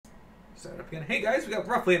Start up again. Hey guys, we got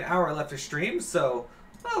roughly an hour left to stream, so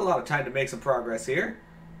not a lot of time to make some progress here.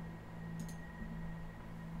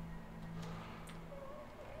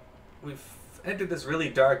 We've entered this really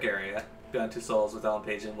dark area, Beyond Two Souls with Ellen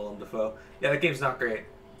Page and Willem Dafoe. Yeah, that game's not great.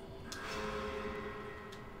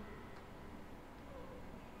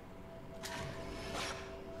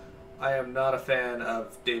 I am not a fan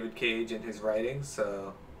of David Cage and his writing,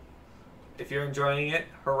 so if you're enjoying it,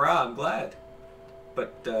 hurrah, I'm glad.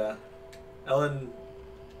 But Ellen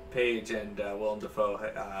Page and Willem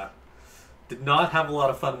Dafoe did not have a lot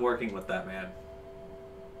of fun working with that man.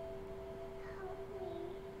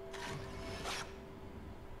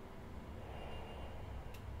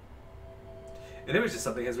 An image is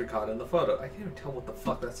something has been caught in the photo. I can't even tell what the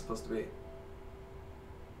fuck that's supposed to be.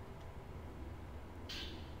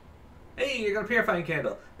 Hey, you got a purifying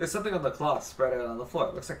candle. There's something on the cloth spread out on the floor.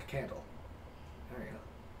 It looks like a candle. There you go.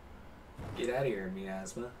 Get out of here,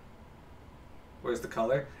 miasma. Where's the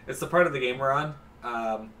color? It's the part of the game we're on.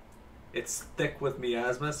 It's thick with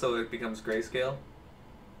miasma, so it becomes grayscale.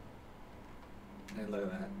 And look at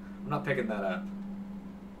that. I'm not picking that up.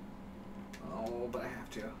 Oh, but I have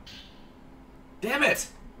to. Damn it!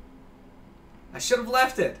 I should have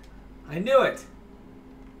left it. I knew it.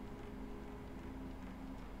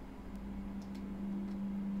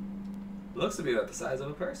 It looks to be about the size of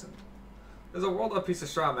a person. There's a rolled up piece of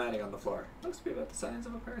straw matting on the floor. Looks to be about the size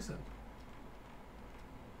of a person.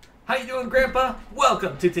 How you doing, Grandpa?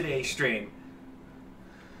 Welcome to today's stream.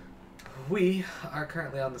 We are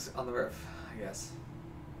currently on the roof, I guess.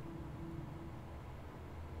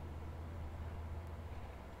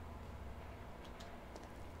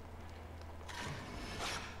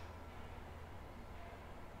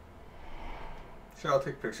 Sure, I'll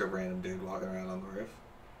take a picture of a random dude walking around on the roof.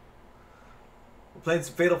 We're playing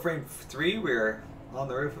some Fatal Frame 3. We're on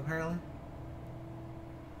the roof, apparently.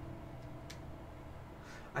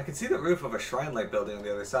 I can see the roof of a shrine-like building on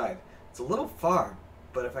the other side. It's a little far,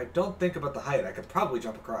 but if I don't think about the height, I could probably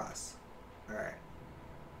jump across. Alright.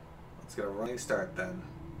 Let's get a running start, then.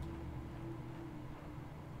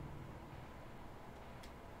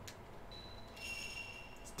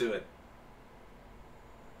 Let's do it.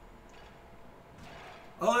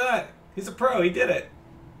 Oh, look at that! He's a pro. He did it.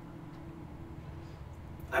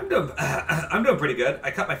 I'm doing pretty good.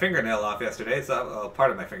 I cut my fingernail off yesterday, so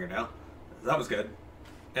part of my fingernail. That was good,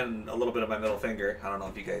 and a little bit of my middle finger. I don't know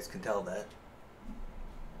if you guys can tell that.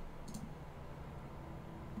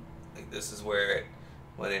 Like this is where it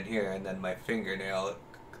went in here, and then my fingernail,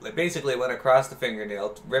 like basically went across the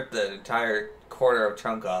fingernail, ripped the entire quarter of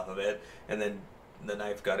chunk off of it, and then the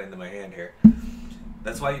knife got into my hand here.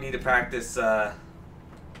 That's why you need to practice.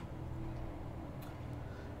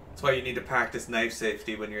 That's why you need to practice knife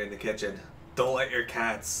safety when you're in the kitchen. Don't let your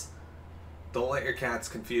cats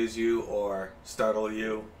confuse you or startle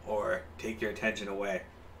you or take your attention away.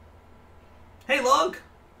 Hey, Log!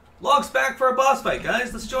 Log's back for a boss fight,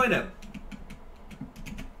 guys. Let's join him.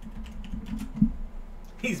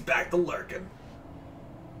 He's back to lurking.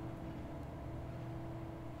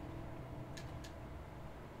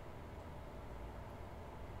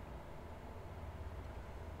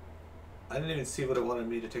 I didn't even see what it wanted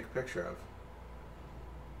me to take a picture of.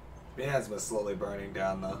 Miasma's slowly burning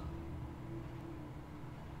down, though.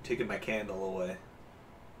 Taking my candle away.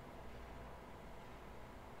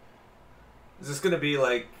 Is this gonna be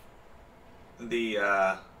like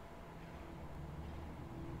the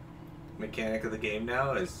mechanic of the game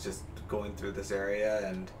now? Is just going through this area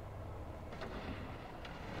and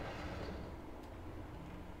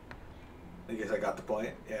I guess I got the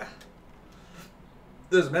point. Yeah.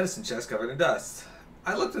 There's a medicine chest covered in dust.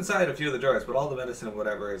 I looked inside a few of the drawers, but all the medicine and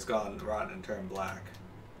whatever is gone, rotten, and turned black.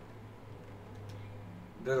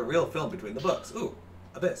 There's a real film between the books. Ooh,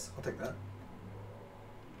 Abyss. I'll take that.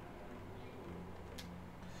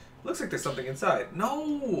 Looks like there's something inside.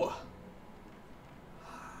 No!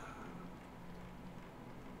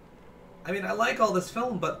 I mean, I like all this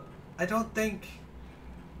film, but I don't think...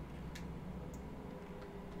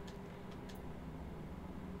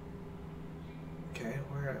 Okay,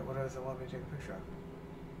 what does it want me to take a picture of?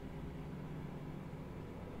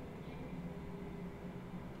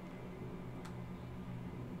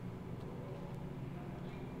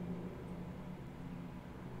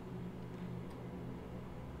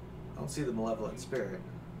 I don't see the malevolent spirit.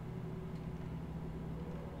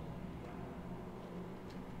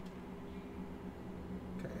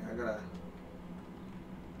 Okay, I gotta...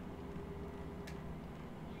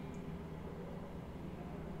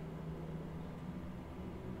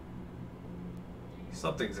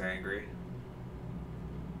 Something's angry.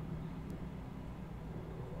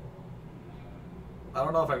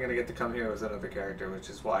 don't know if I'm going to get to come here with another character, which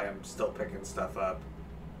is why I'm still picking stuff up.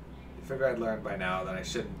 I figure I'd learned by now that I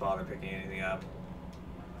shouldn't bother picking anything up.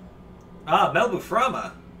 Ah,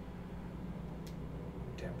 Melbuframa!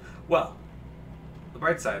 Damn. Well, the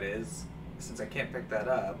bright side is, since I can't pick that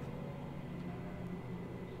up...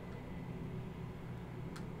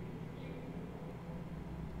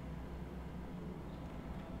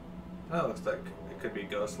 Oh, looks like it could be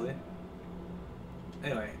ghostly.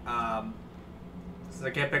 Anyway, since I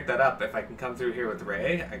can't pick that up, if I can come through here with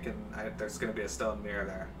Ray, there's going to be a stone mirror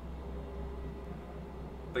there.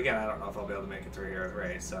 But again, I don't know if I'll be able to make it through here with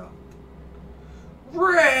Ray, so...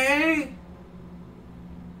 Ray!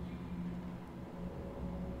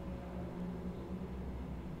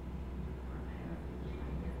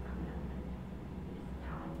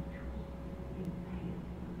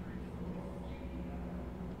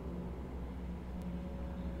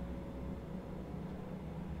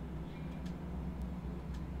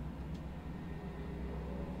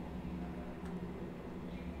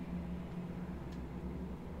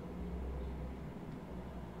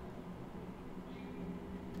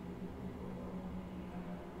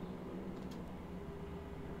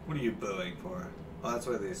 What are you booing for? Oh, that's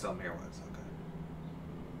where the stone mirror was.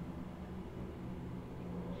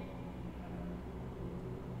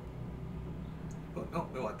 Okay. Oh, no,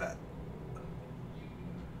 we want that.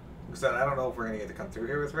 Like I said, I don't know if we're going to get to come through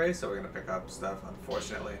here with Ray, so we're going to pick up stuff,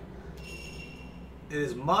 unfortunately. It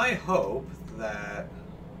is my hope that...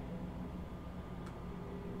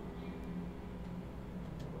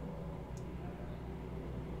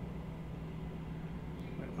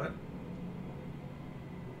 Wait, what?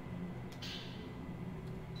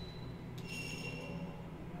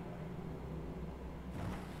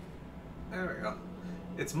 There we go.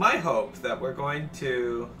 It's my hope that we're going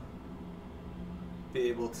to be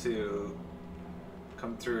able to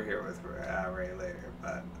come through here with Ray later,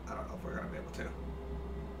 but I don't know if we're going to be able to.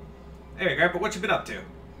 Anyway, Grandpa, what you been up to?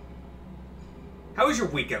 How was your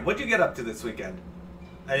weekend? What'd you get up to this weekend?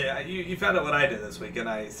 You found out what I did this weekend.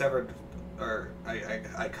 I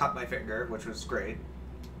cut my finger, which was great.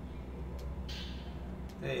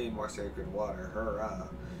 Hey, more sacred water. Hurrah.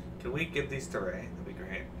 Can we give these to Ray? That'd be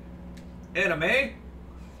great. Anime?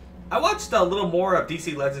 I watched a little more of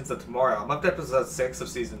DC Legends of Tomorrow. I'm up to episode 6 of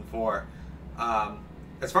season 4.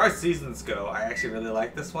 As far as seasons go, I actually really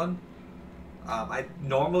like this one. I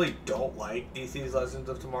normally don't like DC's Legends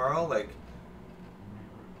of Tomorrow. Like,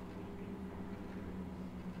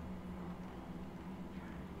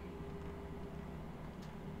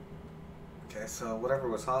 okay, so whatever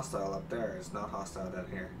was hostile up there is not hostile down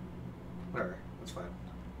here. Whatever, that's fine.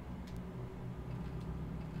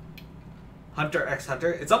 Hunter x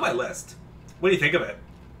Hunter. It's on my list. What do you think of it?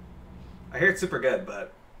 I hear it's super good,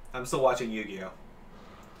 but I'm still watching Yu-Gi-Oh!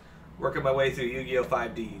 Working my way through Yu-Gi-Oh!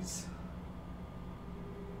 5Ds.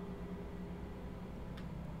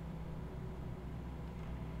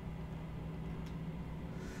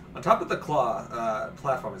 On top of the claw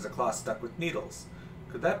platform is a claw stuck with needles.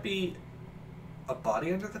 Could that be a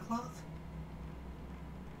body under the cloth?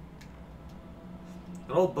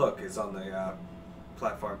 An old book is on the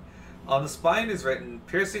platform. On the spine is written,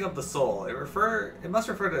 "Piercing of the soul." It must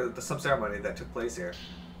refer to some ceremony that took place here.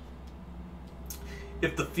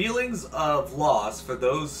 If the feelings of loss for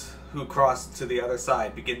those who cross to the other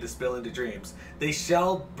side begin to spill into dreams, they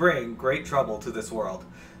shall bring great trouble to this world.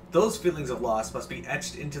 Those feelings of loss must be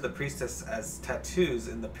etched into the priestess as tattoos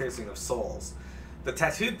in the piercing of souls. The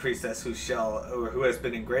tattooed priestess who has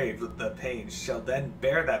been engraved with the pain shall then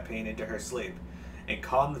bear that pain into her sleep and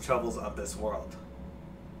calm the troubles of this world.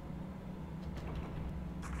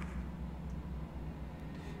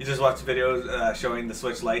 You just watched a video showing the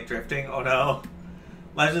Switch Lite drifting? Oh no.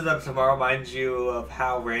 Legends of Tomorrow reminds you of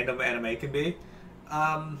how random anime can be.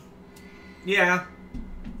 Yeah.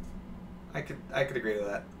 I could agree with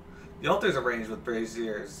that. The altar is arranged with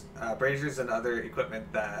braziers and other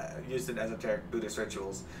equipment that used in esoteric Buddhist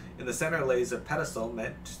rituals. In the center lays a pedestal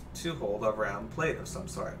meant to hold a round plate of some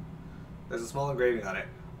sort. There's a small engraving on it.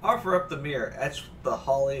 Offer up the mirror, etched with the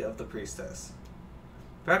holly of the priestess.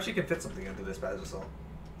 Perhaps you can fit something into this pedestal.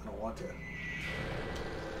 I don't want to.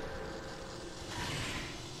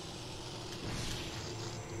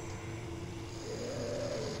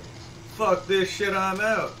 Fuck this shit, I'm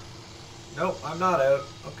out. Nope, I'm not out.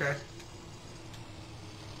 Okay.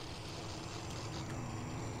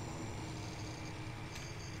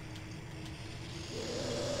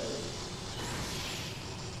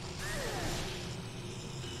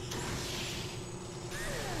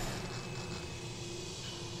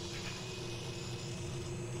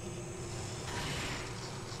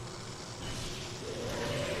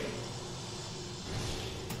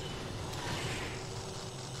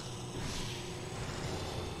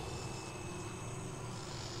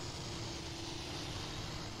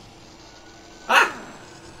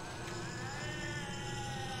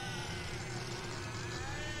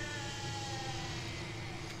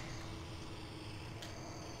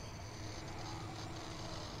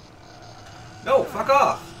 No, fuck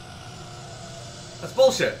off! That's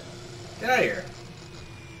bullshit. Get out of here.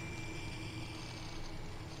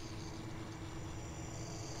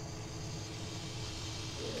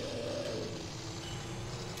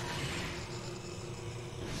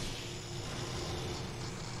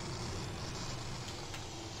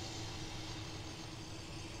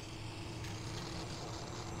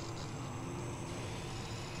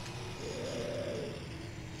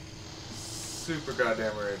 Super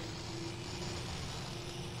goddamn rude.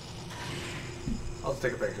 I'll just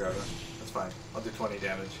take a picture of it. That's fine. I'll do 20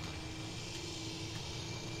 damage.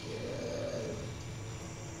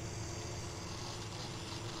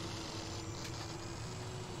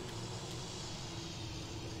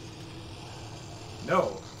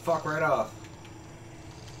 No! Fuck right off.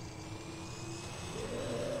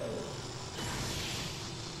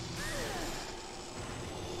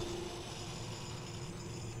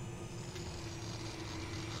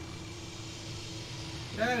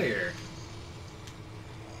 Get out of here.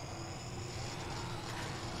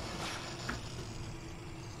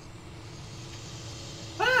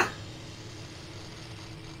 Ah!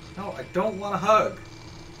 No, I don't want to hug.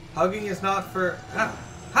 Hugging is not for... Ah.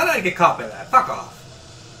 How did I get caught by that? Fuck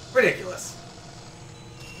off. Ridiculous.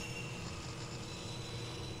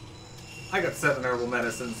 I got 7 herbal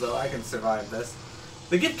medicines, though. I can survive this.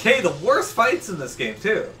 They give Kay the worst fights in this game,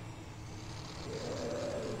 too.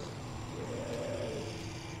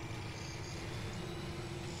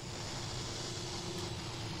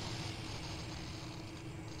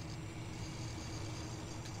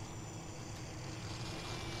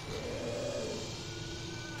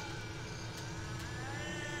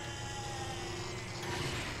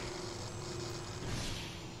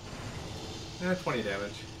 Yeah, 20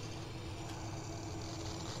 damage.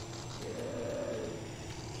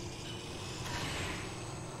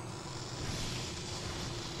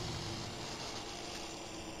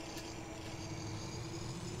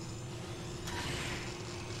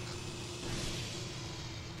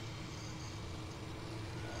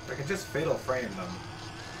 I can just fatal frame them.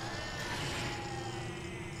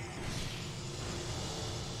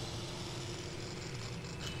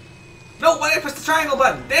 No, why did I press the triangle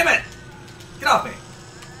button? Damn it! Get off me!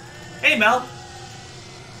 Hey, Mel!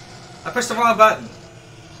 I pushed the wrong button.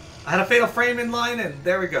 I had a fatal frame in line, and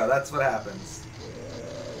there we go. That's what happens.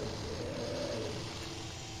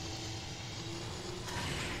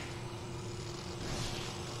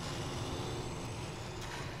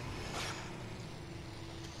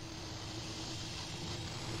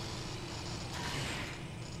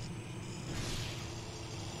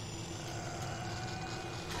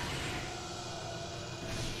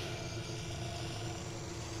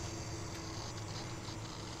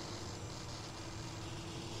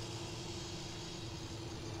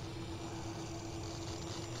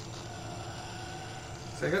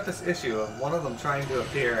 So I got this issue of one of them trying to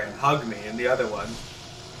appear and hug me, and the other one...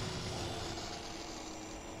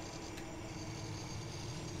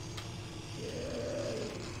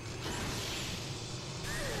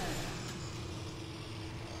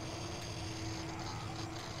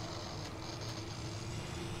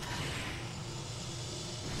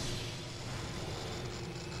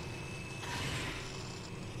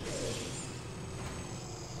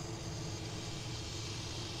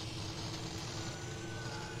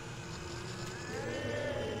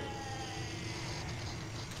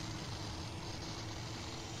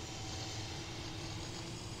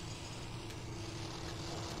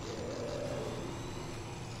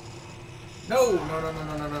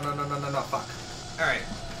 No, fuck. Alright.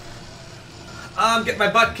 I'm getting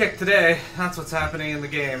my butt kicked today. That's what's happening in the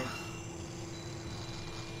game.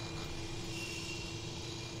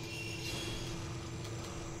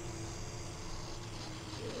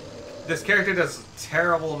 This character does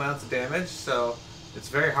terrible amounts of damage, so it's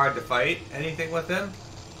very hard to fight anything with him.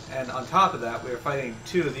 And on top of that, we were fighting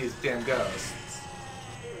 2 of these damn ghosts.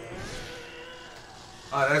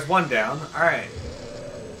 There's one down. Alright.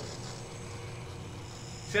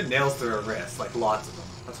 She had nails through her wrist, like lots of them.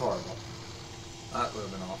 That's horrible. That would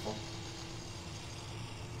have been awful.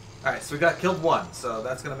 Alright, so we got killed 1, so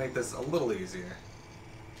that's going to make this a little easier.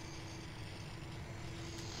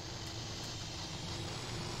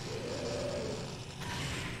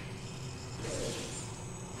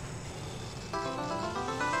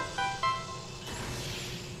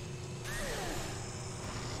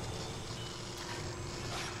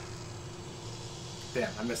 Damn,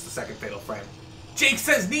 I missed the second fatal frame. Jake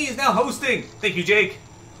says Nee is now hosting! Thank you, Jake!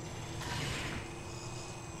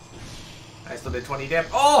 I still did 20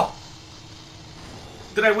 damage. Oh!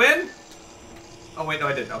 Did I win? Oh wait, no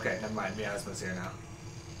I didn't. Okay, never mind. Miasma's here now.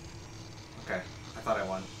 Okay, I thought I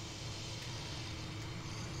won.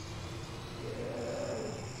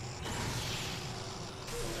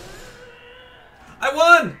 I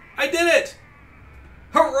won! I did it!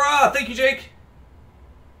 Hurrah! Thank you, Jake!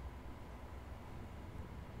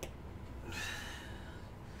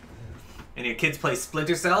 And your kids play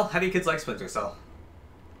Splinter Cell? How do your kids like Splinter Cell?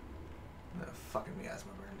 Oh, fucking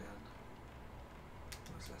miasma burned down.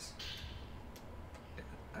 What's this? Yeah.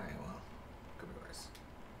 Alright, well. Could be worse.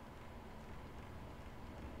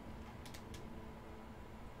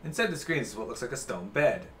 Inside the screen is what looks like a stone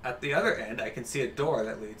bed. At the other end, I can see a door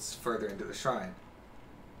that leads further into the shrine.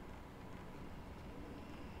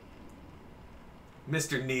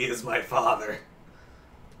 Mr. Nee is my father.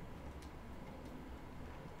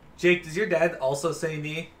 Jake, does your dad also say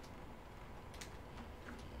Nee?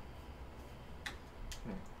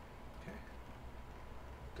 Okay.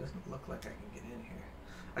 Doesn't look like I can get in here.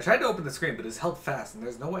 I tried to open the screen, but it's held fast, and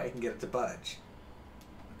there's no way I can get it to budge.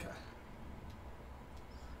 Okay.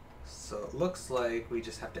 So it looks like we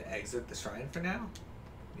just have to exit the shrine for now?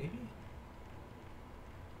 Maybe?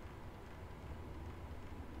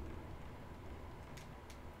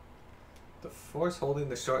 The force holding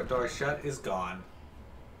the short door shut is gone.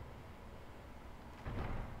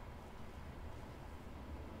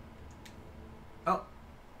 Oh.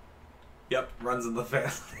 Yep, runs in the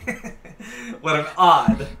family. What an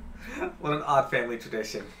odd family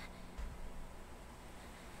tradition.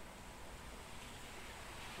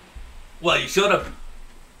 Well, you showed up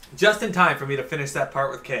just in time for me to finish that part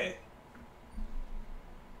with Kay.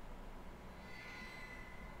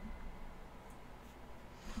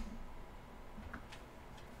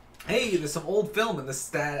 Hey, there's some old film in this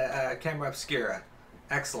camera obscura.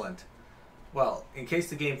 Excellent. Well, in case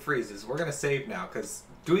the game freezes, we're going to save now, because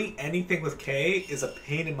doing anything with Kay is a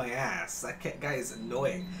pain in my ass. That guy is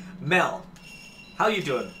annoying. Mel, how you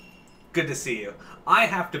doing? Good to see you. I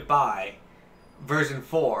have to buy version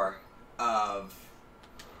 4 of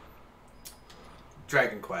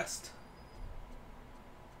Dragon Quest.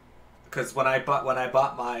 Because when I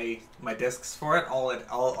bought my discs for it,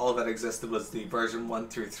 all that existed was the version 1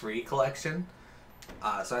 through 3 collection.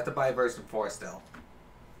 So I have to buy version 4 still.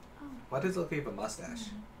 Oh. Why does it look like you have a mustache?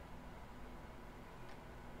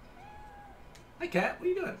 Hi, Cat. What are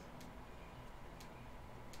you doing?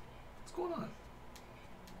 What's going on?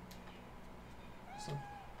 Is there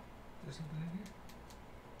something in here?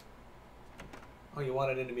 Oh, you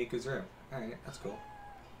wanted into Miku's room. Alright, that's cool.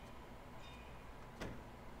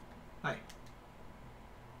 Hi.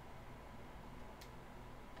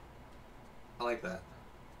 I like that.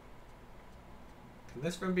 Can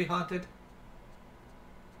this room be haunted?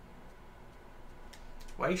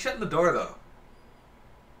 Why are you shutting the door, though?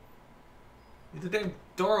 Leave the damn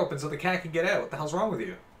door open so the cat can get out. What the hell's wrong with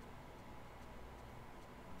you?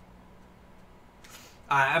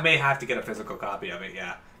 I may have to get a physical copy of it,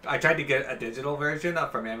 yeah. I tried to get a digital version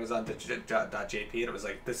up from Amazon.jp, and it was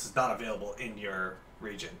like, this is not available in your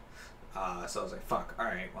region. So I was like, fuck,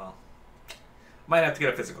 alright, well. Might have to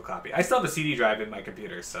get a physical copy. I still have a CD drive in my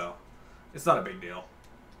computer, so it's not a big deal.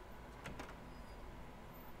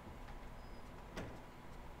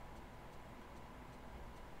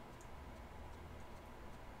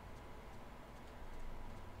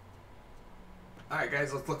 Alright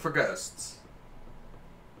guys, let's look for ghosts.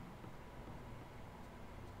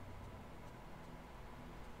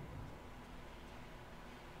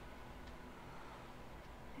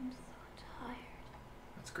 I'm so tired.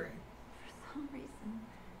 That's great. For some reason,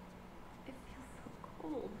 it feels so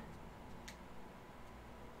cold.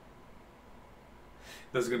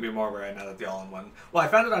 There's going to be more right now that the all-in-one. Well, I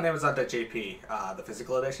found it on Amazon.jp, the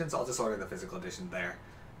physical editions. I'll just order the physical edition there.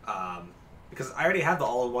 Because I already have the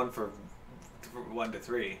all-in-one for 1 to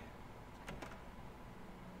 3.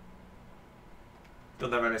 They'll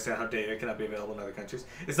never understand how data cannot be available in other countries.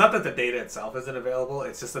 It's not that the data itself isn't available,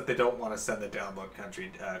 it's just that they don't want to send the download country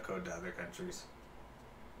code to other countries.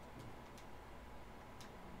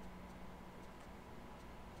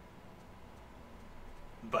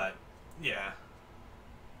 But, yeah.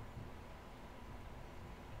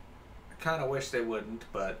 I kind of wish they wouldn't,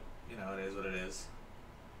 but, you know, it is what it is.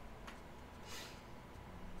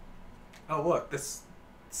 Oh, look, this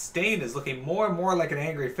stain is looking more and more like an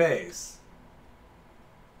angry face.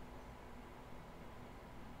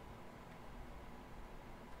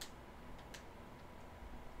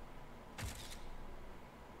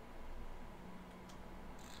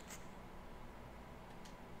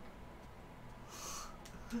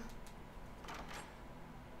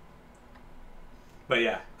 But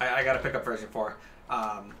yeah, I gotta pick up version 4.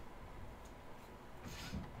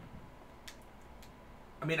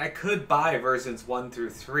 I mean, I could buy versions 1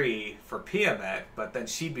 through 3 for Piamet, but then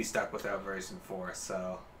she'd be stuck without version 4,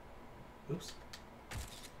 so... Oops.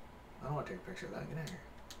 I don't want to take a picture of that. Get out of here.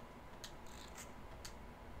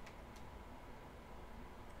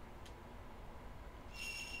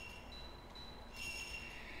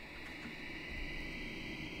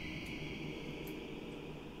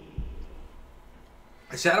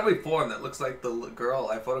 A shadowy form that looks like the girl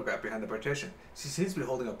I photographed behind the partition. She seems to be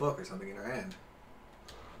holding a book or something in her hand.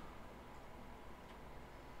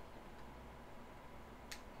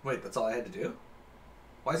 Wait, that's all I had to do?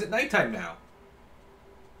 Why is it nighttime now?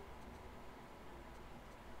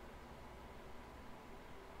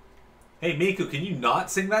 Hey, Miku, can you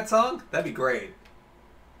not sing that song? That'd be great.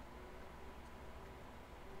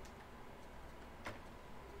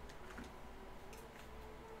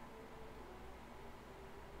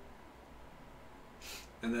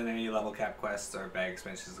 And then any level cap quests or bag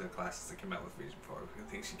expansions of classes that came out with Region 4.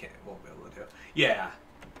 Things she won't be able to do. Yeah.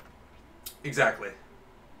 Exactly.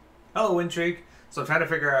 Hello, Intrigue. So I'm trying to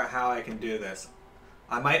figure out how I can do this.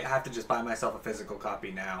 I might have to just buy myself a physical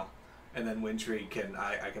copy now. And then Wintrigue can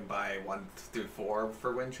I can buy 1 through 4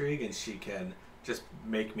 for Wintrigue, and she can just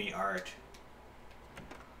make me art.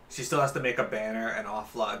 She still has to make a banner and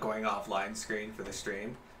going offline screen for the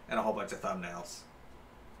stream and a whole bunch of thumbnails.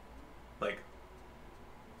 Like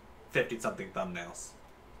 50 something thumbnails.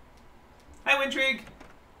 Hi, Wintrigue.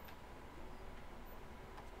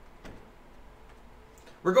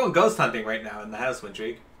 We're going ghost hunting right now in the house,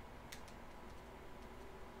 Wintrigue.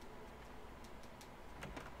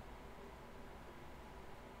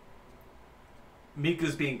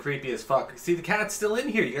 Miku's being creepy as fuck. See, the cat's still in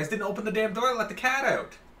here. You guys didn't open the damn door and let the cat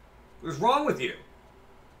out. What was wrong with you?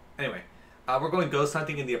 Anyway, we're going ghost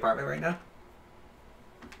hunting in the apartment right now.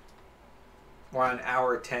 We're on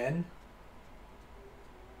hour 10.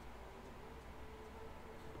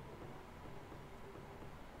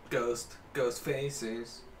 Ghost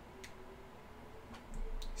faces.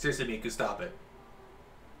 Seriously, Miku, stop it.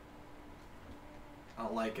 I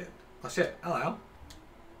don't like it. Oh shit, hello.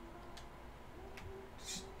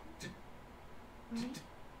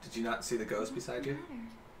 Did you not see the ghost beside you?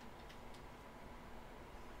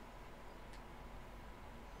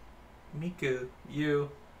 Miku,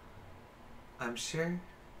 you. I'm sure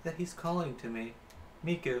that he's calling to me.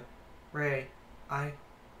 Miku, Ray, I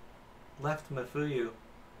left Mafuyu.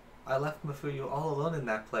 I left Mafuyu all alone in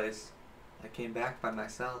that place. I came back by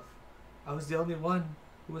myself. I was the only one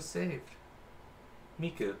who was saved.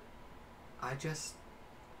 Miku, I just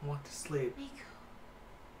want to sleep. Miku.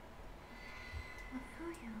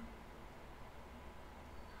 Mafuyu.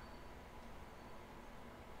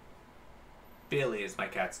 Bailey is my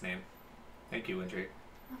cat's name. Thank you, Wintry.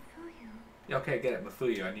 Mafuyu. Yeah, okay, I get it.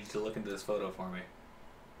 Mafuyu. I need you to look into this photo for me.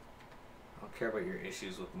 I don't care about your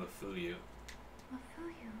issues with Mafuyu.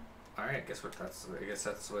 Mafuyu. Alright, I guess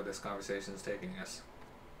that's where this conversation is taking us.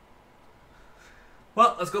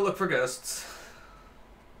 Well, let's go look for ghosts.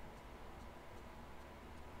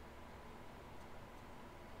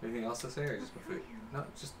 Anything else to say, or just Mafuyu? No,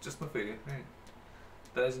 just Mafuyu. Alright.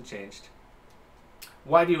 That hasn't changed.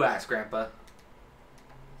 Why do you ask, Grandpa?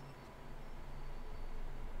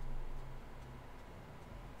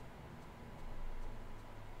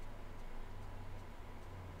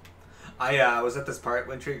 I was at this part,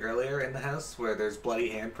 Wintry, earlier in the house where there's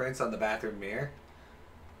bloody handprints on the bathroom mirror.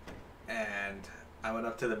 And I went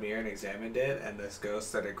up to the mirror and examined it, and this ghost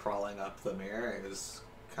started crawling up the mirror. It was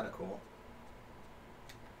kind of cool.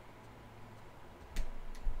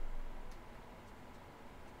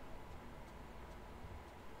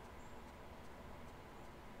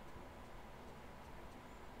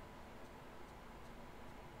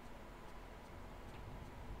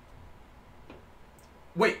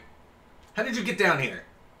 Wait! How did you get down here?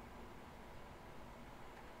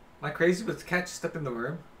 Am I crazy? Was the cat just up in the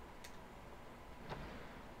room?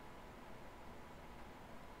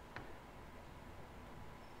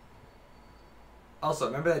 Also,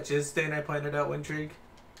 remember that jizz stain I pointed out, Wintrigue?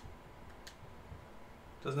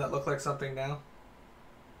 Doesn't that look like something now?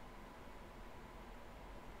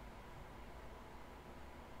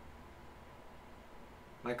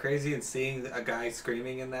 Am I crazy in seeing a guy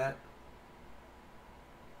screaming in that?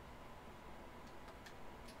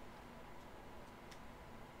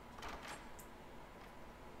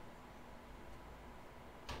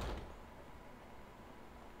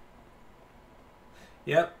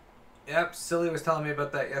 Yep. Yep, Silly was telling me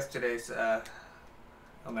about that yesterday,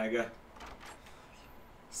 Omega.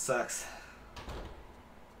 Sucks.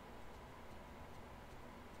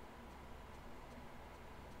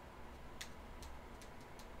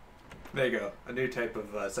 There you go. A new type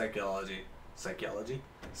of psychology. Psychology?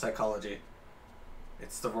 Psychology.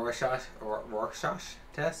 It's the Rorschach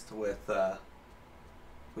test with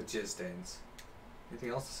jizz stains. Anything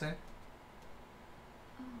else to say?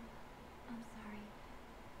 Oh, I'm sorry.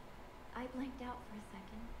 I blanked out for a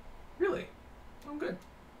second. Really? I'm good.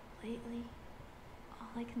 Lately, all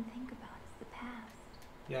I can think about is the past.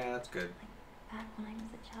 Yeah, that's good. Like back when I was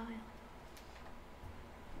a child.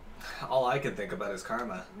 all I can think about is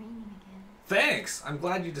karma. It's raining again. Thanks! I'm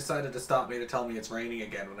glad you decided to stop me to tell me it's raining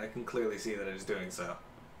again when I can clearly see that it is doing so.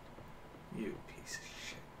 You piece of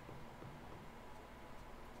shit.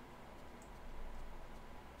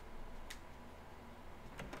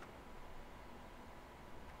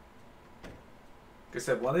 Like I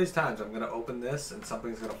said, one of these times I'm going to open this and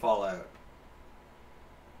something's going to fall out.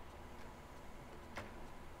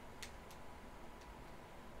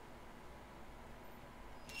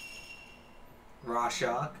 Raw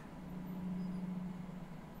shock.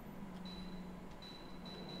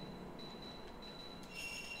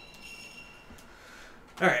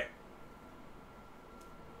 Alright.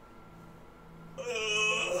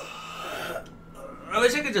 I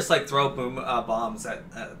wish I could just like throw bombs at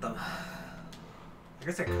them. I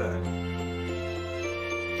guess I could.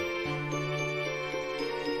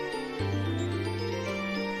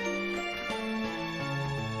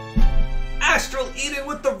 Astral Eden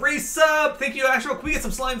with the resub! Thank you, Astral. Can we get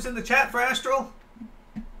some slimes in the chat for Astral?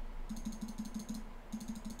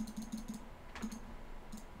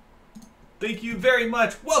 Thank you very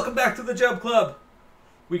much. Welcome back to the Jump Club.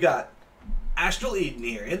 We got Astral Eden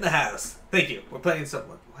here in the house. Thank you. We're playing some...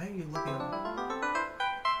 Why are you looking...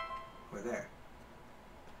 We're there.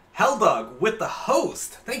 Helldog with the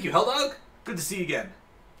host. Thank you, Helldog. Good to see you again.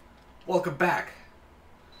 Welcome back.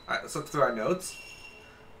 Alright, let's look through our notes.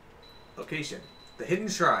 Location. The Hidden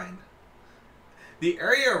Shrine. The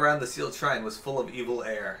area around the sealed shrine was full of evil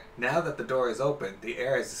air. Now that the door is open, the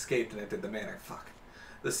air has escaped and entered the manor. Fuck.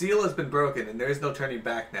 The seal has been broken and there is no turning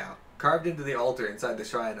back now. Carved into the altar inside the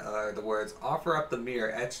shrine are the words, "Offer up the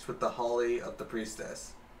mirror," etched with the holly of the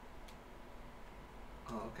priestess.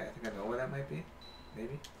 Oh, okay. I think I know where that might be.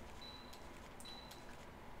 Maybe.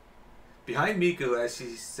 Behind Miku, as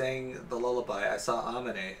she sang the lullaby, I saw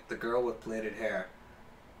Amane, the girl with plaited hair.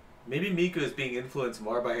 Maybe Miku is being influenced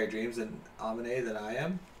more by her dreams than Amane than I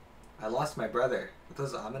am? I lost my brother. Were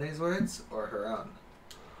those Amane's words or her own?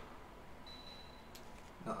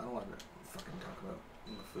 No, I don't want to fucking talk about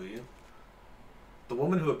Mafuyu. The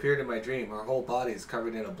woman who appeared in my dream, her whole body is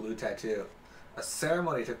covered in a blue tattoo. A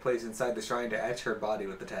ceremony took place inside the shrine to etch her body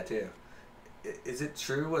with the tattoo. Is it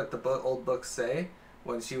true what the old books say?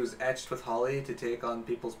 When she was etched with holly to take on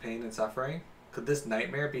people's pain and suffering? Could this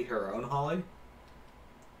nightmare be her own holly?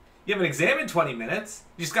 You have an exam in 20 minutes?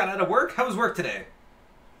 You just got out of work? How was work today?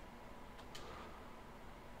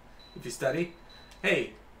 If you study?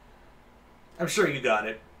 Hey, I'm sure you got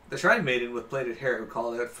it. The shrine maiden with plaited hair who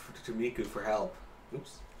called out to Miku for help.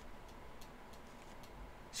 Oops.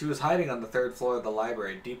 She was hiding on the 3rd floor of the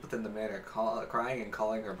library, deep within the manor, crying and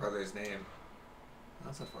calling her brother's name.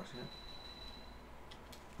 That's unfortunate.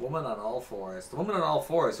 Woman on all fours. The woman on all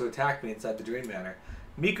fours who attacked me inside the dream manor.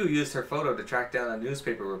 Miku used her photo to track down a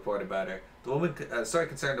newspaper report about her. The woman story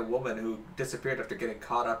concerned a woman who disappeared after getting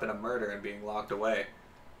caught up in a murder and being locked away.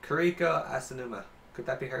 Kuriko Asanuma. Could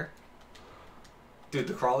that be her? Dude,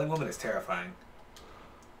 the crawling woman is terrifying.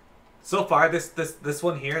 So far, this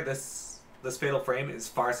one here, this fatal frame is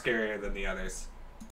far scarier than the others.